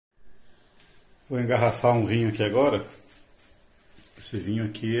Vou engarrafar um vinho aqui agora. Esse vinho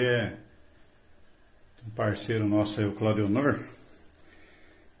aqui é um parceiro nosso aí, o Claudionor.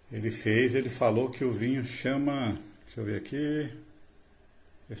 Ele falou que o vinho chama, deixa eu ver aqui,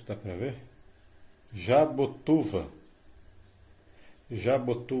 ver se dá pra ver, Jabotuva.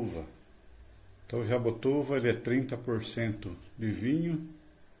 Jabotuva. Então o Jabotuva ele é 30% de vinho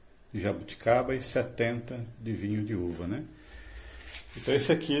de Jaboticaba e 70% de vinho de uva, né? Então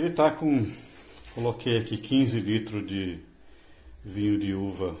esse aqui ele tá com, coloquei aqui 15 litros de vinho de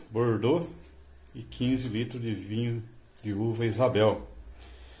uva bordo e 15 litros de vinho de uva Isabel.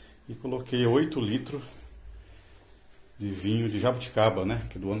 E coloquei 8 litros de vinho de Jaboticaba, né?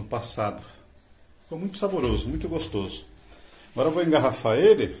 Que é do ano passado. Ficou muito saboroso, muito gostoso. Agora eu vou engarrafar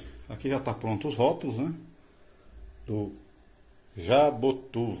ele. Aqui já está pronto os rótulos, né? Do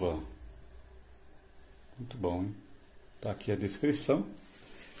Jabotuva. Muito bom, hein? Tá aqui a descrição.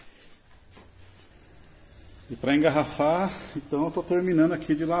 E para engarrafar, então eu estou terminando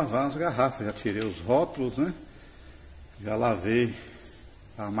aqui de lavar as garrafas. Já tirei os rótulos, né? Já lavei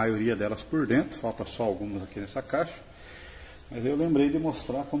a maioria delas por dentro. Falta só algumas aqui nessa caixa. Mas eu lembrei de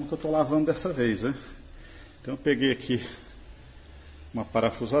mostrar como que eu estou lavando dessa vez, né? Então eu peguei aqui uma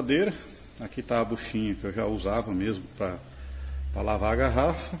parafusadeira. Aqui está a buchinha que eu já usava mesmo para lavar a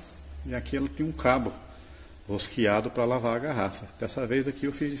garrafa. E aqui ela tem um cabo rosqueado para lavar a garrafa. Dessa vez aqui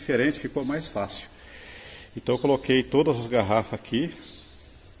eu fiz diferente, ficou mais fácil. Então eu coloquei todas as garrafas aqui.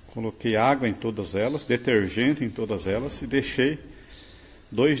 Coloquei água em todas elas, detergente em todas elas e deixei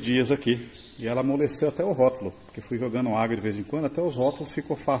 2 dias aqui. E ela amoleceu até o rótulo, porque fui jogando água de vez em quando, até os rótulos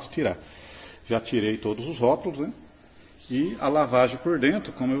ficou fácil tirar. Já tirei todos os rótulos, né? E a lavagem por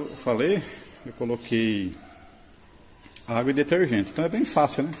dentro, como eu falei, eu coloquei água e detergente. Então é bem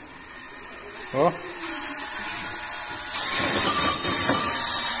fácil, né? Ó.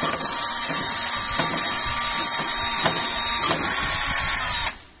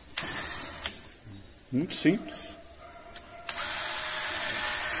 Muito simples.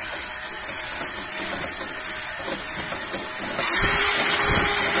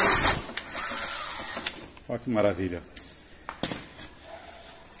 Olha que maravilha.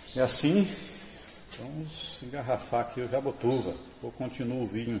 E assim, vamos engarrafar aqui o Jabotuva. Eu continuo o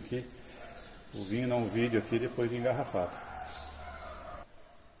vinho aqui. O vinho não o vídeo aqui depois de engarrafado.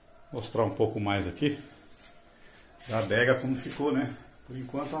 Mostrar um pouco mais aqui da adega como ficou, né? Por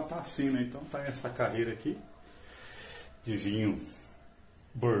enquanto ela tá assim, né? Então tá essa carreira aqui de vinho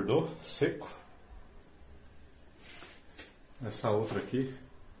bordo seco. Essa outra aqui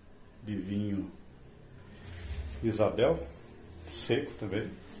de vinho Isabel seco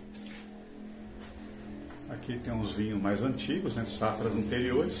também. Aqui tem uns vinhos mais antigos, né, de safras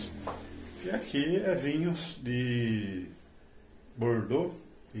anteriores. E aqui é vinhos de Bordeaux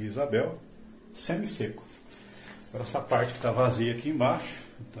e Isabel semi-seco. Agora essa parte que está vazia aqui embaixo,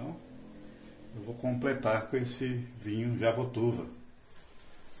 então eu vou completar com esse vinho Jabotuva.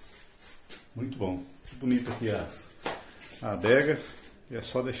 Muito bom. Muito bonito aqui a adega. E é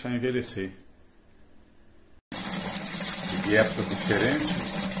só deixar envelhecer. De épocas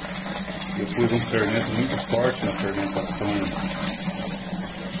diferentes. Eu pus um fermento muito forte na fermentação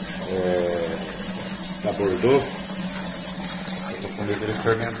da Bordeaux. Eu estou com medo de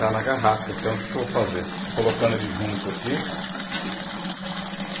fermentar na garrafa. Então o que eu vou fazer? Estou colocando ele junto aqui.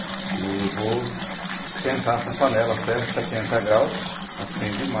 E vou esquentar essa panela até 70 graus.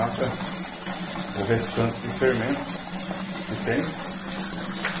 Acende e mata o restante de fermento que tem.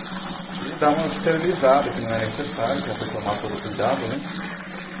 E dá uma esterilizada que não é necessário, para tomar todo o cuidado, né?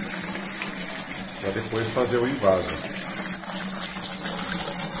 Para depois fazer o invaso.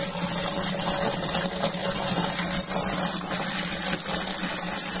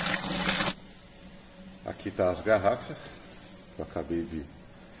 Aqui está as garrafas que eu acabei de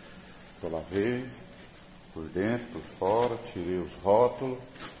lavar por dentro, por fora, tirei os rótulos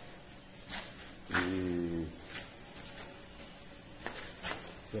e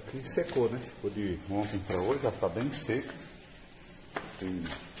aqui secou, né? Ficou de ontem para hoje, já está bem seca. Tem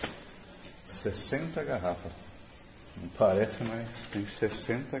 60 garrafas. Não parece, mas tem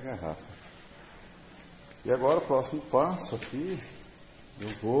 60 garrafas. E agora o próximo passo aqui, eu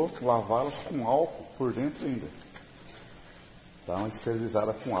vou lavá-las com álcool por dentro ainda. Dá uma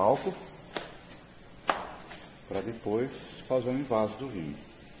esterilizada com álcool para depois fazer o invaso do vinho.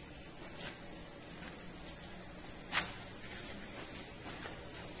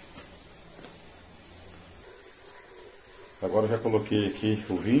 Agora eu já coloquei aqui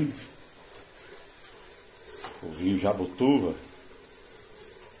o vinho Jabotuva,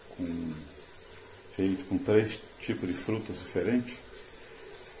 feito com 3 tipos de frutas diferentes.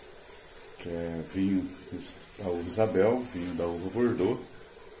 que é vinho da uva Isabel, vinho da uva Bordeaux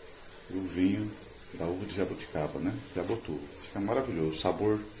e o vinho da uva de Jaboticaba, né? Jabotuva. Fica maravilhoso,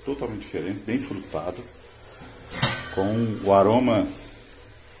 sabor totalmente diferente, bem frutado, com o aroma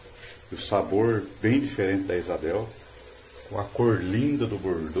e o sabor bem diferente da Isabel, com a cor linda do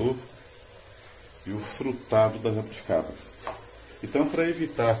Bordeaux e o frutado da Jaboticaba. Então, para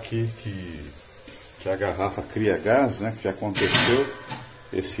evitar aqui que a garrafa cria gás, né, que já aconteceu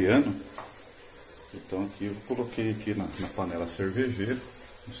esse ano, então aqui eu coloquei aqui na panela cervejeira,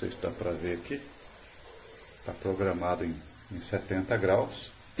 não sei se dá para ver aqui, está programado em 70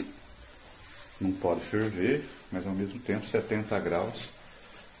 graus, não pode ferver, mas ao mesmo tempo 70 graus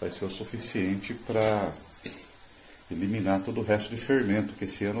vai ser o suficiente para eliminar todo o resto de fermento, que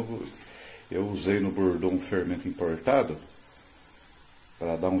esse ano eu usei no Bordeaux um fermento importado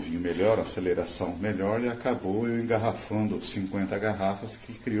para dar um vinho melhor, aceleração melhor, e acabou eu engarrafando 50 garrafas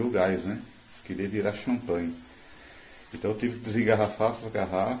que criou gás, né? Queria virar champanhe. Então eu tive que desengarrafar essa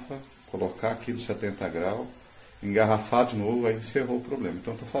garrafa, colocar aqui nos 70 graus, engarrafar de novo, aí encerrou o problema.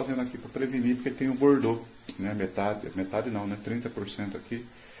 Então estou fazendo aqui para prevenir, porque tem o Bordeaux, né? Metade não, né? 30% aqui,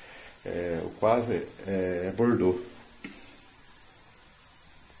 o quase é Bordeaux.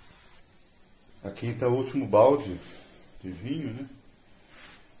 Aqui então o último balde de vinho, né?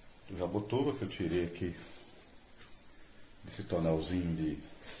 Do Jabotuva, que eu tirei aqui desse tonelzinho de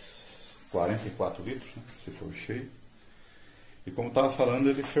 44 litros, né? Se for cheio. E como estava falando,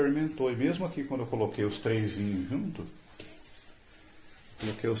 ele fermentou. E mesmo aqui, quando eu coloquei os 3 vinhos junto,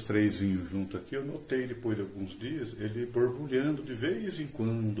 aqui, eu notei depois de alguns dias ele borbulhando de vez em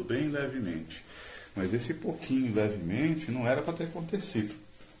quando, bem levemente. Mas esse pouquinho levemente não era para ter acontecido.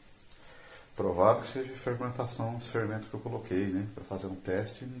 Provável que seja fermentação dos fermentos que eu coloquei, né, para fazer um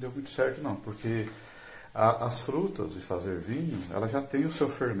teste, e não deu muito certo não, porque as frutas de fazer vinho, ela já tem o seu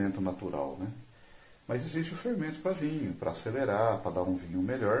fermento natural, né? Mas existe o fermento para vinho, para acelerar, para dar um vinho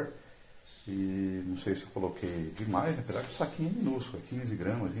melhor. E não sei se eu coloquei demais, apesar que o saquinho é minúsculo, 15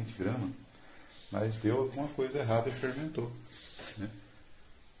 gramas, 20 gramas, mas deu alguma coisa errada e fermentou, né?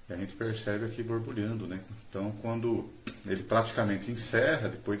 E a gente percebe aqui borbulhando, né? Então, quando ele praticamente encerra,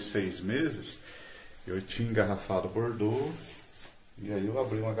 depois de 6 meses, eu tinha engarrafado o Bordeaux, e aí eu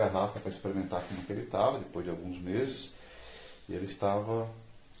abri uma garrafa para experimentar como que ele estava, depois de alguns meses, e ele estava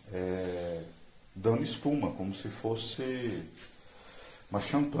dando espuma, como se fosse uma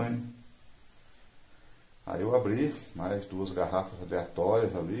champanhe. Aí eu abri mais 2 garrafas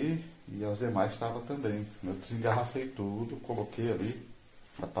aleatórias ali, e as demais estavam também. Eu desengarrafei tudo, coloquei ali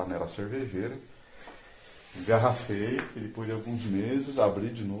na panela cervejeira, engarrafei, e depois de alguns meses abri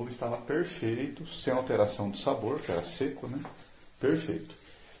de novo, estava perfeito, sem alteração de sabor, que era seco, né? Perfeito.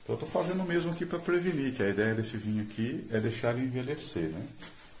 Então eu estou fazendo o mesmo aqui para prevenir, que a ideia desse vinho aqui é deixar ele envelhecer, né?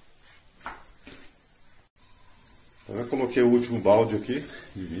 Então eu coloquei o último balde aqui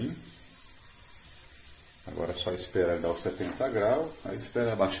de vinho. Agora é só esperar dar os 70 graus, aí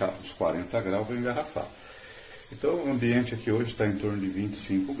espera baixar para os 40 graus, vou engarrafar. Então o ambiente aqui hoje está em torno de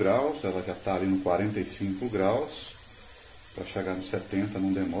 25 graus, ela já está ali no 45 graus, para chegar nos 70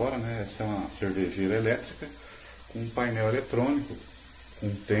 não demora, né? Essa é uma cervejeira elétrica com um painel eletrônico, com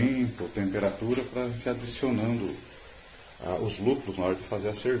tempo, temperatura, para ir adicionando os lúpulos na hora de fazer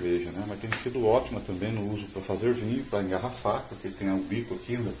a cerveja, né? Mas tem sido ótima também no uso para fazer vinho, para engarrafar, porque tem o bico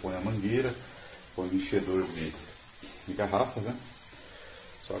aqui, ainda põe a mangueira, põe o enchedor de garrafas, né?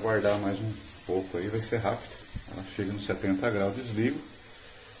 Só aguardar mais um pouco aí, vai ser rápido. Ela chega nos 70 graus, desligo.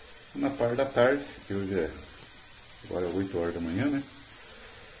 E na parte da tarde, que hoje agora é 8 horas da manhã, né?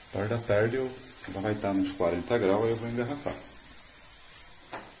 Parte da tarde ela vai estar nos 40 graus, aí eu vou engarrafar.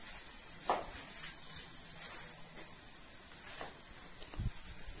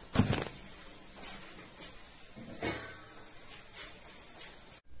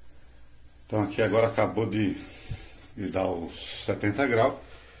 Então aqui agora acabou de dar os 70 graus.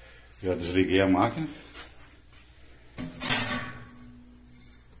 Já desliguei a máquina.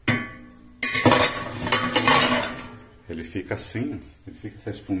 Ele fica assim, ele fica essa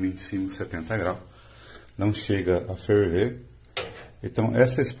espuminha em cima, 70 graus. Não chega a ferver. Então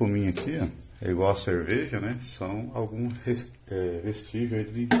essa espuminha aqui, ó, é igual a cerveja, né? São alguns vestígios aí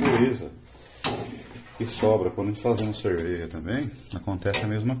de impureza que sobra. Quando a gente fazendo cerveja também, acontece a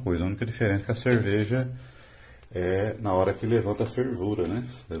mesma coisa. A única diferença é que a cerveja é na hora que levanta a fervura, né?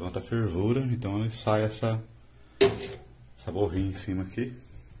 Levanta a fervura, então ele sai essa borrinha em cima aqui.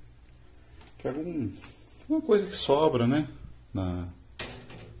 Que é uma coisa que sobra, né? No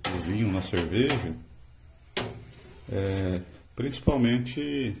vinho, na cerveja.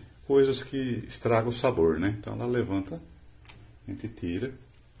 Principalmente coisas que estragam o sabor, né? Então ela levanta, a gente tira.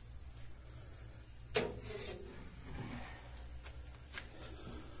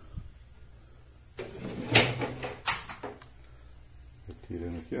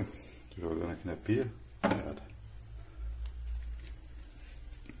 aqui, ó. Tô jogando aqui na pia.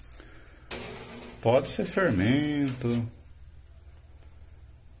 Pode ser fermento,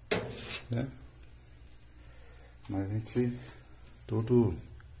 né? Mas a gente,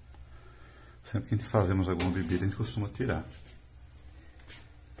 sempre que a gente fazemos alguma bebida, a gente costuma tirar.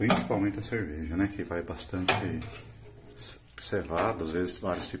 Principalmente a cerveja, né? Que vai bastante cevada, às vezes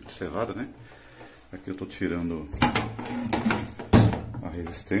vários tipos de cevada, né? Aqui eu tô tirando a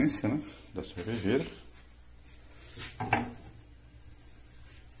resistência, né, da cervejeira.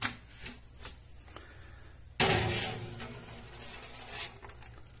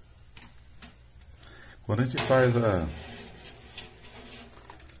 Quando a gente faz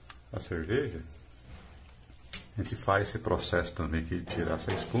a cerveja, a gente faz esse processo também aqui de tirar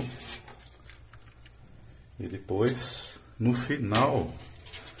essa espuma. E depois, no final,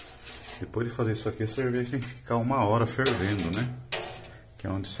 depois de fazer isso aqui, a cerveja tem que ficar 1 hora fervendo, né? Que é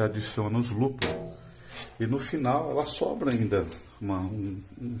onde se adiciona os lúpulos. E no final ela sobra ainda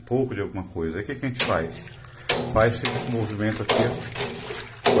um pouco de alguma coisa. Aí o que a gente faz? Faz esse movimento aqui,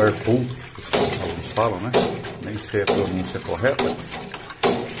 o whirlpool, que alguns falam, né? Nem sei a pronúncia correta.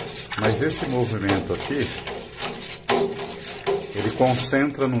 Mas esse movimento aqui, ele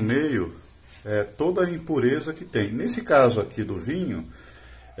concentra no meio toda a impureza que tem. Nesse caso aqui do vinho,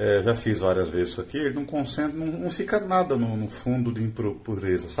 já fiz várias vezes isso aqui, ele não concentra, não fica nada no fundo de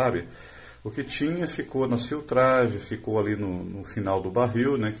impureza, sabe? O que tinha ficou na filtragem, ficou ali no final do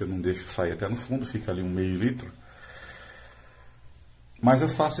barril, né? Que eu não deixo sair até no fundo, fica ali 1/2 litro. Mas eu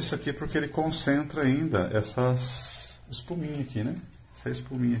faço isso aqui porque ele concentra ainda essas espuminhas aqui, né? Essa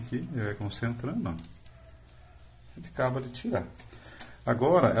espuminha aqui, ele vai concentrando, ó. A gente acaba de tirar.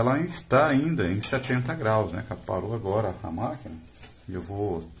 Agora, ela está ainda em 70 graus, né? Parou agora a máquina. E eu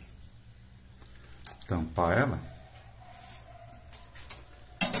vou tampar ela.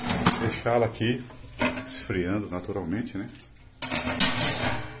 Deixá-la aqui esfriando naturalmente, né?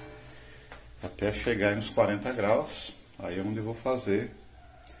 Até chegar nos 40 graus. Aí é onde eu vou fazer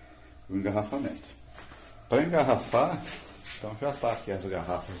o engarrafamento. Para engarrafar, então já está aqui as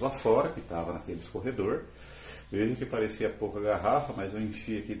garrafas lá fora, que estava naquele escorredor. Veja que parecia pouca garrafa, mas eu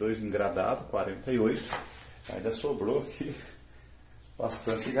enchi aqui 2 engradados, 48. Ainda sobrou aqui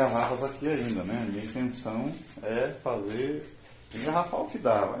bastante garrafas aqui ainda, né? A minha intenção é fazer, engarrafar o que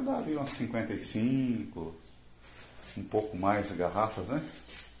dá. Vai dar ali umas 55, um pouco mais de garrafas, né?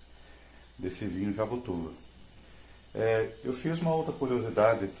 Desse vinho Jabotuva. Eu fiz uma outra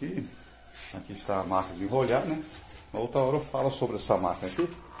curiosidade aqui. Aqui está a máquina de enrolhar, né? Uma outra hora eu falo sobre essa máquina aqui,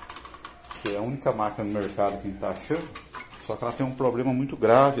 que é a única máquina no mercado que a gente está achando. Só que ela tem um problema muito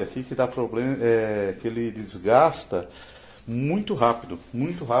grave aqui, que dá problema, que ele desgasta muito rápido,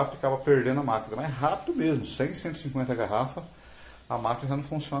 e acaba perdendo a máquina. Mas é rápido mesmo, 150 garrafas, a máquina já não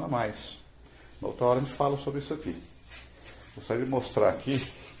funciona mais. Na outra hora a gente fala sobre isso aqui. Gostaria de mostrar aqui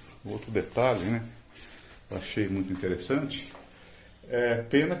outro detalhe, né? Eu achei muito interessante.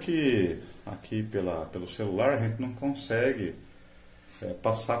 Pena que aqui pelo celular a gente não consegue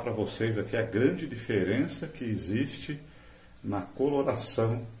passar para vocês aqui a grande diferença que existe na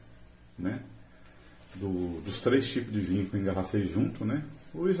coloração, né, dos 3 tipos de vinho que eu engarrafei junto, né?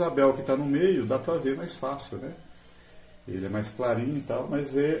 O Isabel que está no meio dá para ver mais fácil, né? Ele é mais clarinho e tal,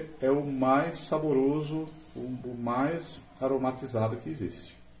 mas é o mais saboroso, o mais aromatizado que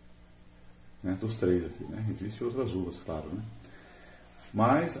existe, né? Dos 3 aqui, né? Existem outras uvas, claro, né?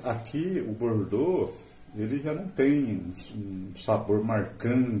 Mas aqui o Bordeaux, ele já não tem um sabor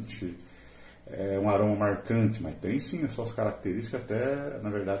marcante, um aroma marcante, mas tem sim as suas características. Até, na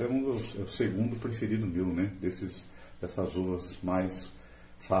verdade, é o segundo preferido meu, né? Dessas uvas mais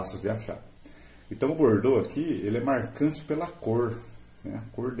fáceis de achar. Então o Bordeaux aqui, ele é marcante pela cor, né?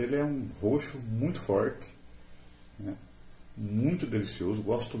 A cor dele é um roxo muito forte, né? Muito delicioso,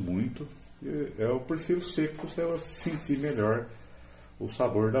 gosto muito. Eu prefiro seco, você vai sentir melhor o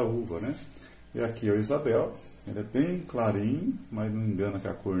sabor da uva, né? E aqui é o Isabel, ele é bem clarinho, mas não engana com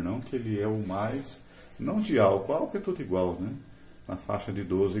a cor não, que ele é o mais, não de álcool é tudo igual, né? Na faixa de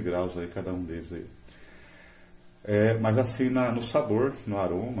 12 graus aí, cada um deles aí. Mas assim, no sabor, no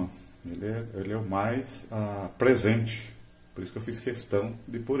aroma, ele é o mais presente, por isso que eu fiz questão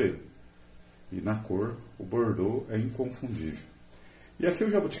de pôr ele. E na cor, o Bordeaux é inconfundível. E aqui o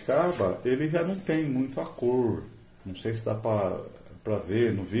Jaboticaba, ele já não tem muito a cor, não sei se dá para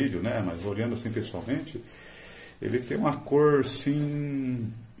ver no vídeo, né? Mas olhando assim pessoalmente, ele tem uma cor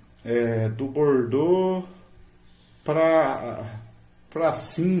assim, do Bordeaux para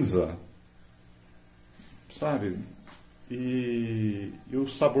cinza, sabe? E o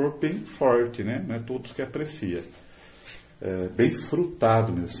sabor bem forte, né? Não é todos que aprecia. bem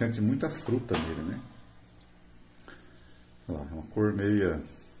frutado mesmo, sente muita fruta nele, né? Olha lá, é uma cor meio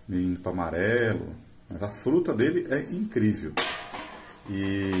indo para amarelo, mas a fruta dele é incrível.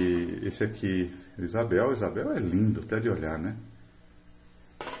 E esse aqui, o Isabel é lindo até de olhar, né?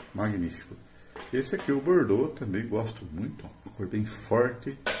 Magnífico. Esse aqui, o bordo, também gosto muito, uma cor bem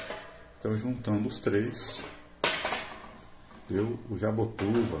forte. Então, juntando os três, deu o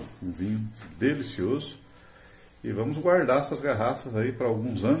Jabotuva, um vinho delicioso. E vamos guardar essas garrafas aí para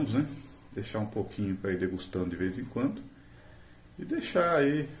alguns anos, né? Deixar um pouquinho para ir degustando de vez em quando. E deixar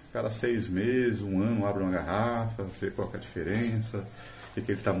aí, cada 6 meses, um ano, abre uma garrafa, ver qual que é a diferença, o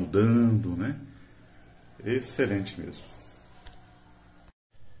que ele está mudando, né? Excelente mesmo.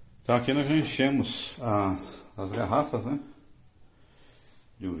 Então aqui nós já enchemos as garrafas, né?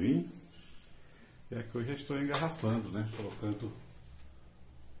 De um vinho. E aqui eu já estou engarrafando, né? Colocando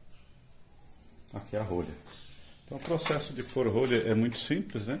aqui a rolha. Então o processo de pôr rolha é muito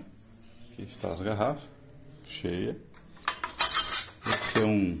simples, né? Aqui está as garrafas, cheia. Esse é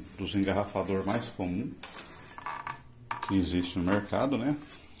um dos engarrafadores mais comuns que existe no mercado, né?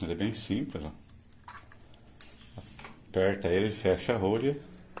 Ele é bem simples, ó. Aperta ele, fecha a rolha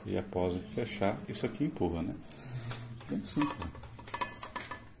e após fechar, isso aqui empurra, né? Bem simples.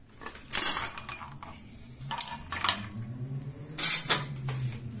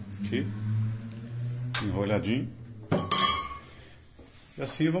 Aqui, enrolhadinho. E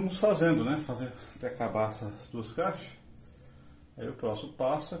assim vamos fazendo, né? Fazer até acabar essas 2 caixas. Aí o próximo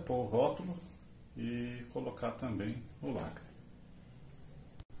passo é pôr o rótulo e colocar também o lacre.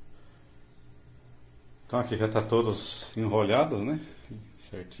 Então aqui já está todas enrolhadas, né?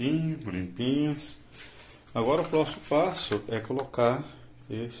 Certinho, limpinhas. Agora o próximo passo é colocar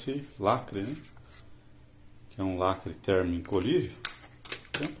esse lacre, né? Que é um lacre termo-encolível.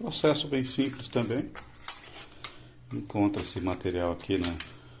 É um processo bem simples também. Encontra esse material aqui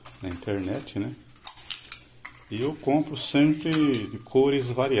na internet, né? E eu compro sempre de cores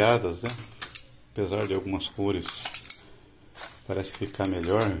variadas, né? Apesar de algumas cores parece ficar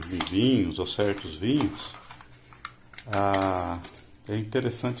melhor em vinhos ou certos vinhos, é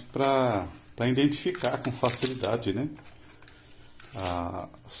interessante para identificar com facilidade, né?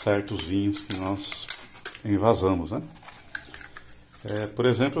 Certos vinhos que nós envasamos, né? Por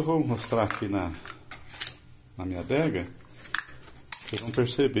exemplo, eu vou mostrar aqui na minha adega. Vocês vão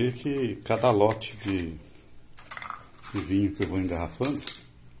perceber que cada lote de vinho que eu vou engarrafando,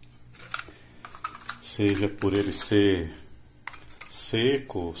 seja por ele ser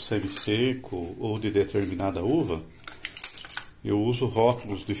seco, semi-seco ou de determinada uva, eu uso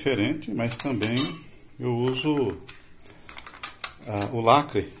rótulos diferentes, mas também eu uso o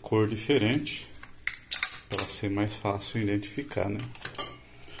lacre, cor diferente, para ser mais fácil identificar, né?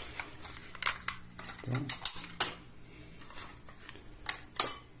 Então,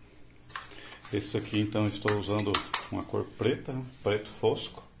 esse aqui então estou usando uma cor preta, preto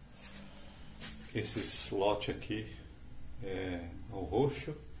fosco. Esses lote aqui é o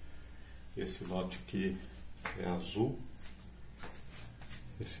roxo, esse lote aqui é azul,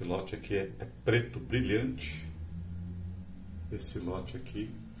 esse lote aqui é preto brilhante, esse lote aqui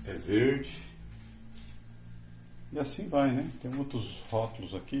é verde, e assim vai, né? Tem outros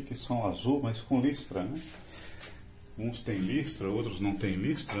rótulos aqui que são azul, mas com listra, né? Uns tem listra, outros não tem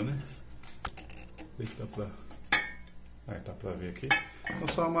listra, né? Dá pra ver aqui. Então,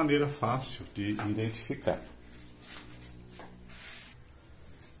 essa é uma maneira fácil de identificar.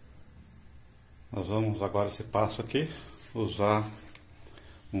 Nós vamos agora, esse passo aqui, usar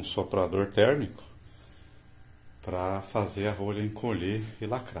um soprador térmico para fazer a rolha encolher e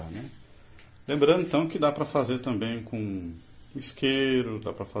lacrar, né? Lembrando então que dá para fazer também com isqueiro,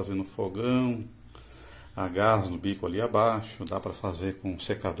 dá para fazer no fogão, a gás no bico ali abaixo, dá para fazer com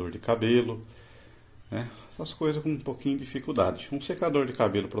secador de cabelo, né? Essas coisas com um pouquinho de dificuldade. Um secador de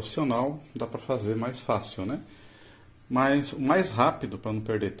cabelo profissional dá para fazer mais fácil, né? Mas o mais rápido, para não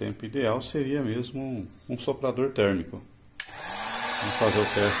perder tempo, ideal seria mesmo um soprador térmico. Vamos fazer o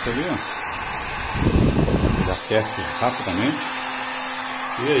teste ali, ó. Ele aquece rapidamente.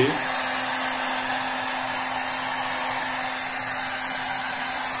 E aí,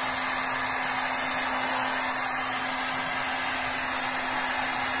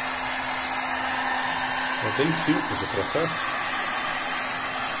 é bem simples o processo.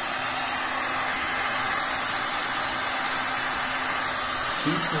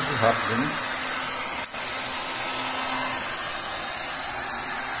 Simples e rápido, né?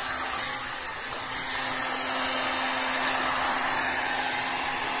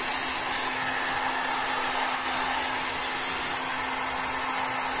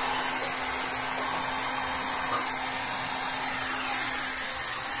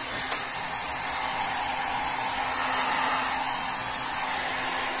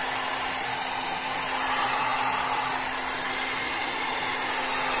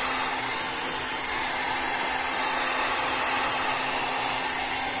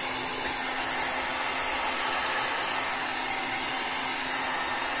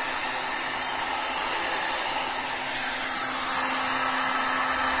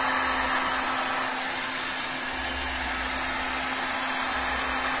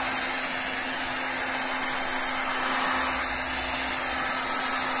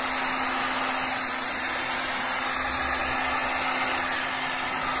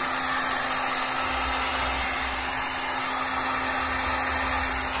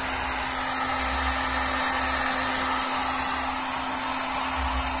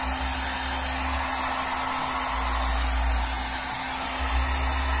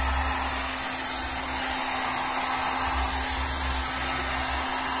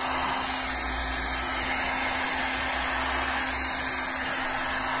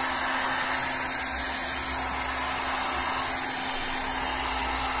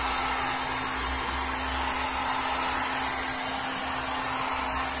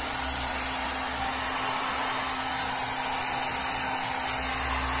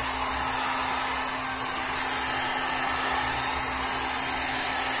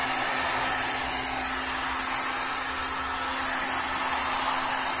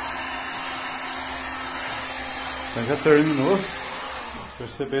 Então já terminou.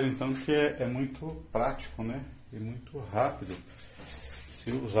 Perceberam então que é muito prático, né? E muito rápido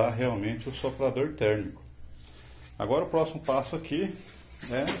se usar realmente o soprador térmico. Agora o próximo passo aqui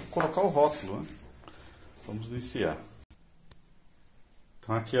é colocar o rótulo, né? Vamos iniciar.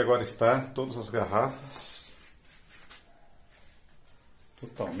 Então aqui agora está todas as garrafas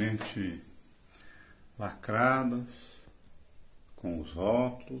totalmente lacradas, com os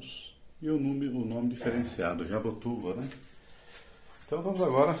rótulos e o nome diferenciado, Jabotuva, né? Então vamos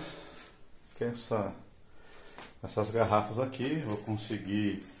agora que essas garrafas aqui, vou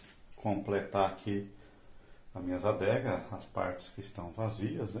conseguir completar aqui as minhas adegas, as partes que estão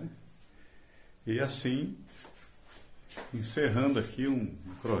vazias, né? E assim, encerrando aqui um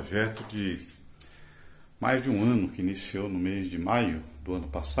projeto de mais de um ano, que iniciou no mês de maio do ano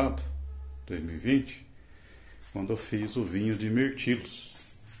passado, 2020, quando eu fiz o vinho de mirtilos.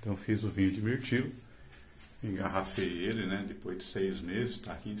 Então eu fiz o vinho de mirtilo, engarrafei ele, né, depois de 6 meses,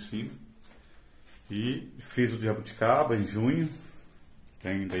 está aqui em cima. E fiz o de Jaboticaba em junho,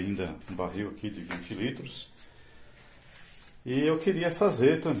 tem ainda um barril aqui de 20 litros. E eu queria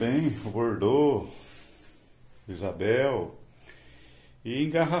fazer também o bordo, o Isabel, e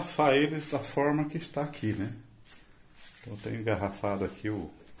engarrafar eles da forma que está aqui, né? Então eu tenho engarrafado aqui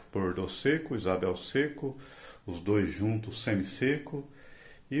o bordo seco, o Isabel seco, os dois juntos semi-seco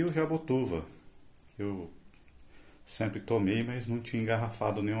e o Jabotuva. Eu sempre tomei, mas não tinha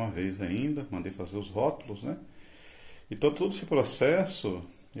engarrafado nenhuma vez ainda, mandei fazer os rótulos, né? Então todo esse processo,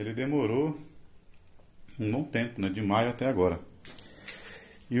 ele demorou um bom tempo, né? De maio até agora.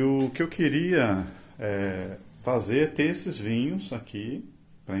 E o que eu queria fazer é ter esses vinhos aqui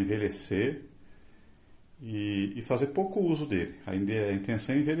para envelhecer e fazer pouco uso dele. A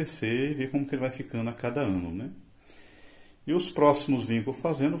intenção é envelhecer e ver como que ele vai ficando a cada ano, né? E os próximos vinhos que eu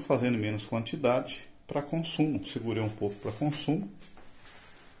vou fazendo em menos quantidade para consumo. Segurei um pouco para consumo.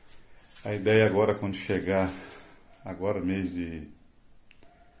 A ideia agora, quando chegar agora mês de...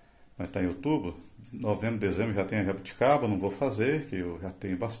 vai estar em outubro, novembro, dezembro já tem a Jaboticaba, não vou fazer, que eu já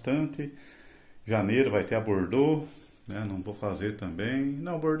tenho bastante. Janeiro vai ter a Bordeaux, né? Não vou fazer também.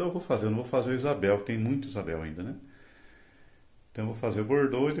 Não, Bordeaux eu vou fazer, eu não vou fazer o Isabel, tem muito Isabel ainda, né? Então eu vou fazer o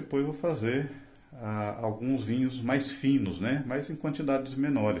Bordeaux e depois vou fazer alguns vinhos mais finos, né? Mas em quantidades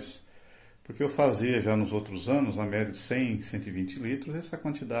menores. Porque eu fazia já nos outros anos a média de 100, 120 litros, essa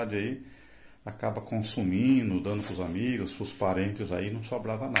quantidade aí acaba consumindo, dando para os amigos, para os parentes aí, não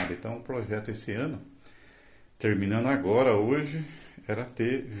sobrava nada. Então o projeto esse ano, terminando agora, hoje, era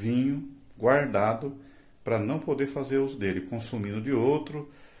ter vinho guardado para não poder fazer uso dele, consumindo de outro,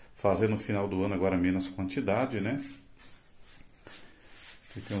 fazer no final do ano agora menos quantidade, né?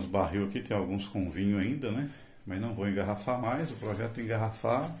 Aqui tem uns barril aqui, tem alguns com vinho ainda, né? Mas não vou engarrafar mais, o projeto é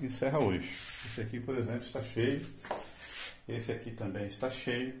engarrafar encerra hoje. Esse aqui, por exemplo, está cheio, esse aqui também está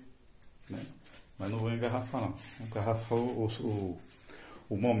cheio, né? Mas não vou engarrafar não. Engarrafar o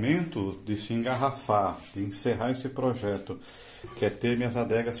momento de se engarrafar, de encerrar esse projeto, que é ter minhas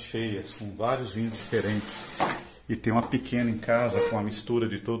adegas cheias, com vários vinhos diferentes, e ter uma pequena em casa com a mistura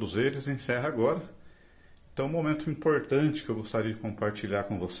de todos eles, encerra agora. Então, um momento importante que eu gostaria de compartilhar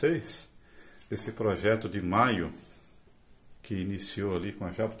com vocês, desse projeto de maio, que iniciou ali com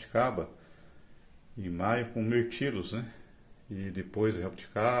a Jaboticaba, em maio com mirtilos, né? E depois a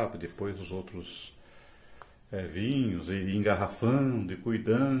Jaboticaba, depois os outros vinhos, e engarrafando e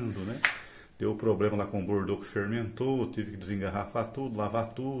cuidando, né? Deu problema lá com o bordo que fermentou, tive que desengarrafar tudo, lavar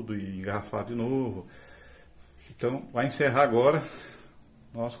tudo e engarrafar de novo. Então, vai encerrar agora,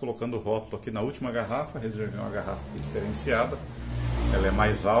 nós colocando o rótulo aqui na última garrafa, reservei uma garrafa diferenciada, ela é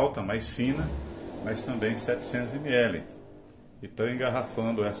mais alta, mais fina, mas também 700 ml. Então,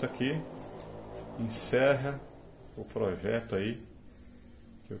 engarrafando essa aqui, encerra o projeto aí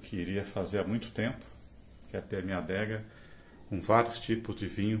que eu queria fazer há muito tempo, que é ter minha adega com vários tipos de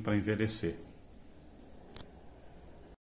vinho para envelhecer.